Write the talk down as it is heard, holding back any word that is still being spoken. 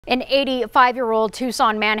An 85-year-old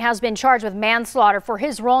Tucson man has been charged with manslaughter for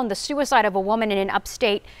his role in the suicide of a woman in an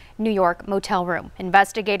upstate New York motel room.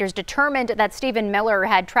 Investigators determined that Stephen Miller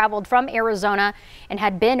had traveled from Arizona and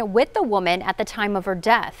had been with the woman at the time of her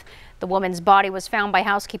death. The woman's body was found by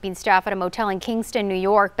housekeeping staff at a motel in Kingston, New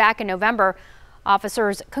York back in November.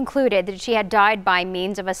 Officers concluded that she had died by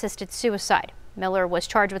means of assisted suicide. Miller was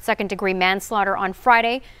charged with second-degree manslaughter on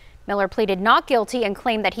Friday. Miller pleaded not guilty and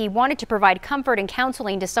claimed that he wanted to provide comfort and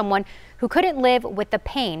counseling to someone who couldn't live with the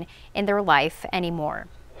pain in their life anymore.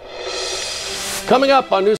 Coming up on News